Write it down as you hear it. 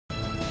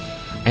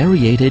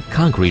Aerated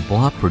concrete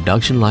block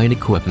production line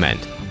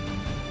equipment.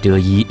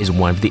 Deyi is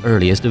one of the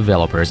earliest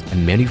developers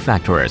and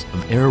manufacturers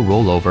of air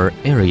rollover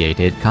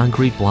aerated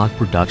concrete block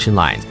production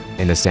lines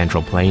in the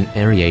Central Plain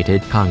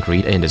aerated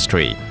concrete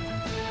industry.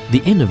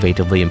 The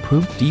innovatively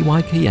improved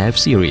DYKF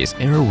series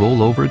air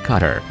rollover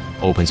cutter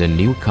opens a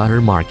new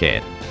cutter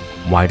market,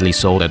 widely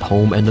sold at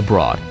home and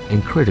abroad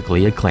and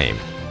critically acclaimed.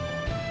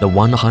 The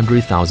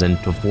 100,000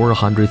 to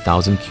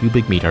 400,000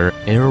 cubic meter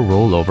air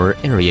rollover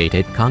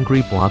aerated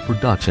concrete block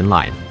production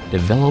line,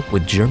 developed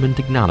with German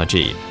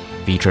technology,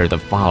 feature the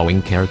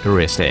following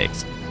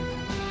characteristics.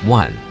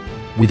 1.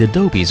 With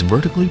Adobe's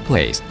vertically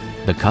placed,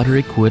 the cutter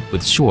equipped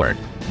with short,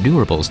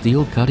 durable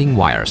steel cutting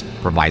wires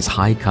provides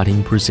high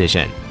cutting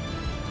precision.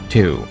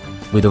 2.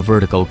 With a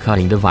vertical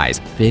cutting device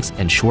fixed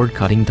and short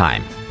cutting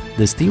time,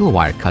 the steel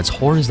wire cuts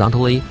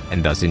horizontally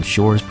and thus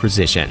ensures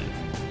precision.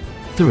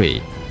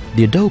 3.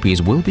 The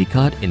Adobes will be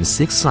cut in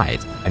 6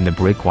 sides and the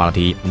brick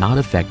quality not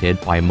affected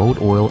by mold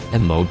oil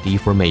and mold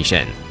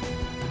deformation.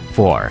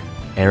 4.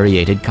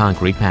 Aerated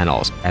concrete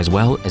panels as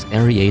well as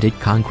aerated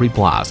concrete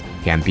blocks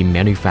can be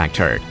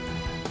manufactured.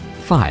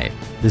 5.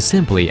 The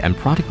simply and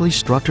practically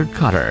structured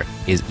cutter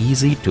is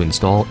easy to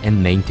install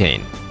and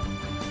maintain.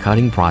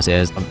 Cutting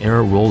process of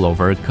air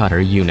rollover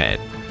cutter unit.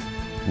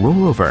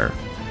 Rollover,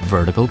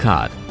 vertical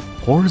cut,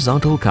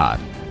 horizontal cut,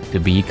 to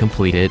be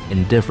completed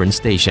in different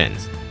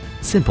stations.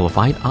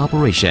 Simplified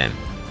operation,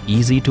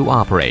 easy to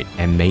operate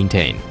and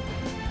maintain.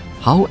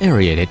 How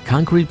aerated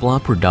concrete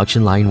block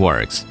production line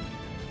works.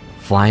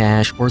 Fly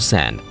ash or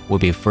sand will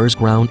be first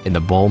ground in the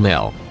ball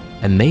mill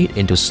and made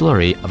into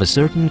slurry of a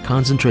certain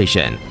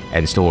concentration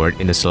and stored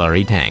in the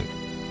slurry tank.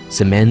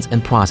 Cements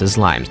and processed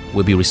limes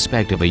will be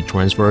respectively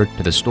transferred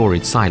to the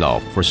storage silo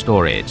for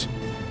storage.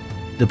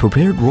 The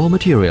prepared raw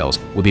materials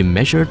will be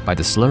measured by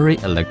the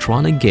slurry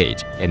electronic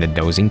gauge in the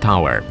dosing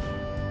tower,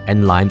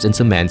 and limes and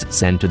cements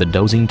sent to the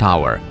dosing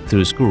tower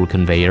through screw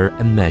conveyor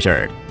and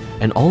measured,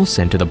 and all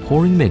sent to the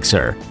pouring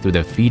mixer through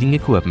the feeding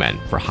equipment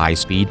for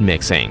high-speed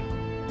mixing.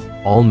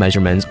 All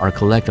measurements are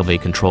collectively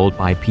controlled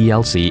by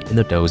PLC in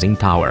the dosing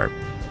tower.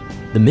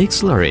 The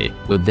mixed slurry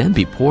will then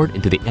be poured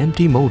into the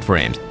empty mold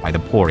frames by the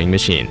pouring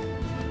machine.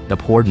 The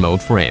poured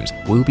mold frames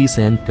will be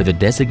sent to the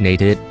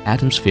designated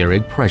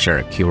atmospheric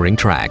pressure curing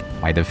track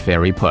by the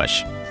ferry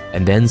push,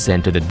 and then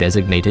sent to the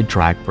designated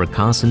track for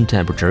constant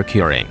temperature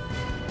curing.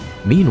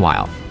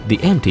 Meanwhile, the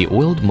empty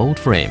oiled mold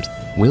frames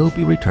will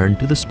be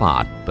returned to the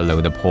spot below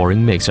the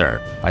pouring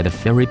mixer by the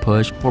ferry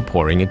push for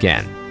pouring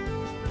again.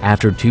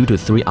 After 2 to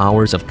 3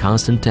 hours of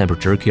constant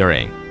temperature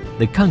curing,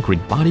 the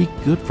concrete body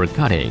good for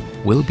cutting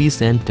will be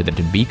sent to the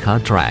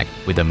to-be-cut track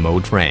with the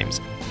mold frames.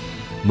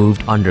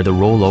 Moved under the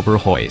rollover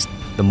hoist,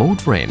 the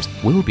mold frames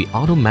will be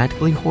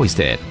automatically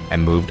hoisted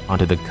and moved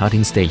onto the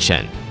cutting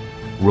station,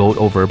 rolled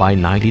over by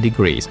 90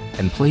 degrees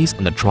and placed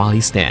on the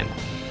trolley stand,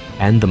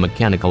 and the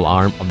mechanical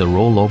arm of the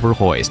rollover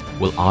hoist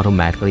will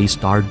automatically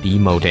start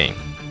demolding.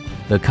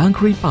 The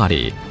concrete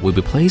body will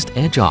be placed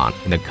edge-on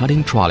in the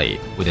cutting trolley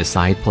with the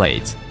side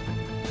plates.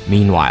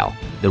 Meanwhile,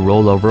 the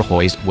rollover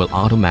hoist will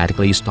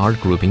automatically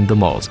start grouping the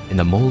molds in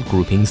the mold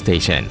grouping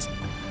stations.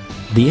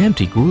 The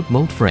empty group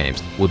mold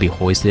frames will be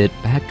hoisted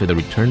back to the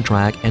return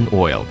track and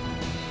oiled.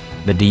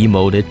 The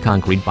demolded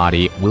concrete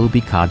body will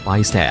be cut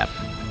by step.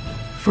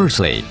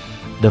 Firstly,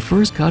 the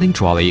first cutting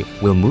trolley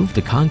will move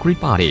the concrete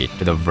body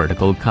to the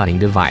vertical cutting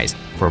device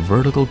for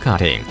vertical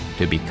cutting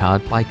to be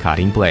cut by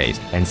cutting blades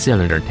and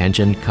cylinder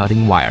tension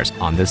cutting wires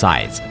on the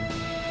sides.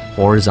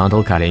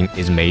 Horizontal cutting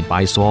is made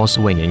by saw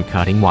swinging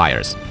cutting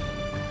wires.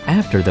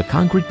 After the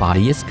concrete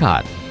body is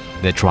cut,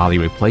 the trolley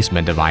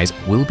replacement device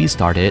will be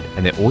started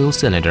and the oil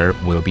cylinder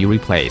will be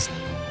replaced,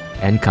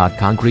 and cut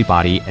concrete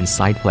body and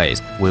side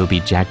plates will be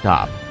jacked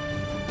up.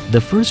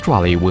 The first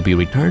trolley will be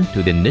returned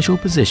to the initial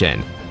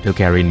position to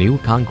carry new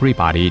concrete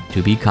body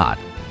to be cut,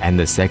 and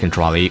the second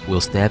trolley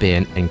will step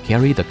in and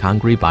carry the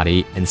concrete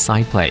body and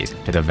side plates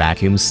to the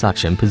vacuum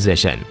suction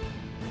position.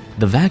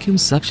 The vacuum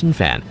suction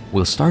fan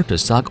will start to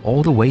suck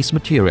all the waste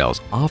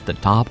materials off the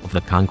top of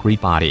the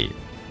concrete body.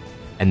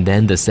 And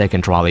then the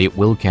second trolley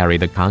will carry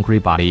the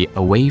concrete body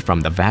away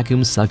from the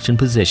vacuum suction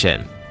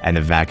position, and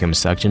the vacuum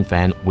suction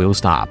fan will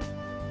stop.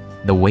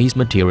 The waste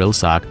material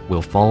sucked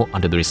will fall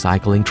onto the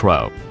recycling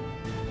trough.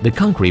 The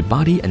concrete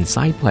body and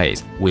side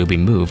plates will be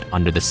moved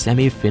under the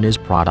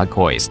semi-finished product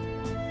hoist.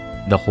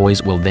 The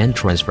hoist will then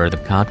transfer the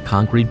cut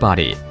concrete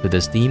body to the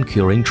steam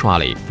curing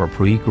trolley for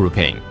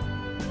pre-grouping.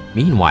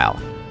 Meanwhile,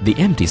 the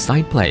empty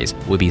side plates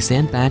will be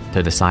sent back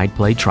to the side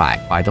plate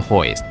track by the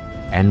hoist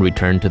and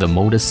returned to the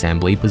mold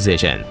assembly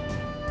position.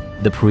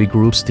 The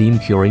pre-grouped steam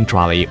curing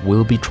trolley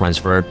will be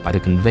transferred by the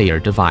conveyor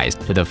device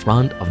to the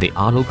front of the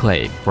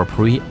autoclave for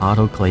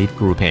pre-autoclave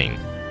grouping.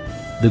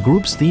 The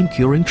group steam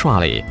curing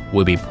trolley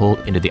will be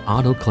pulled into the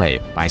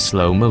autoclave by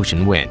slow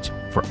motion winch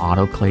for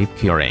autoclave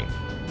curing.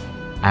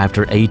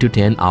 After 8 to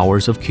 10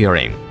 hours of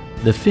curing,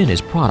 the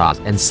finished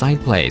products and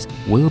side plates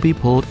will be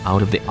pulled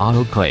out of the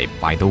autoclave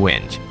by the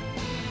winch,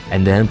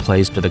 and then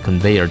placed to the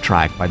conveyor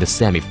track by the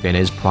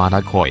semi-finished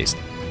product hoist,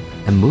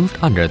 and moved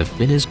under the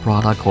finished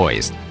product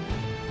hoist.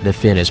 The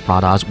finished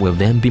products will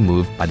then be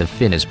moved by the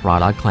finished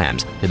product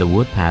clamps to the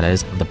wood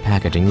pallets of the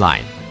packaging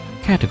line,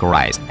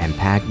 categorized and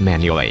packed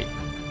manually,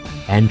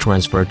 and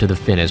transferred to the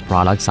finished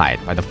product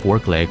site by the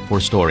forklift for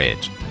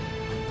storage.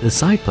 The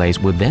side plates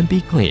will then be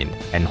cleaned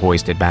and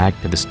hoisted back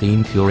to the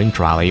steam curing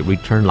trolley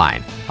return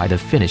line by the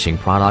finishing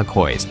product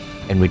hoist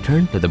and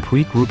returned to the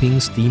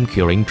pre-grouping steam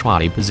curing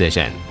trolley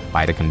position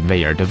by the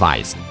conveyor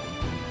device.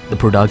 The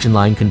production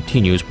line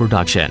continues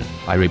production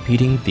by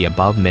repeating the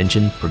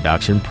above-mentioned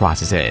production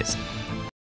processes.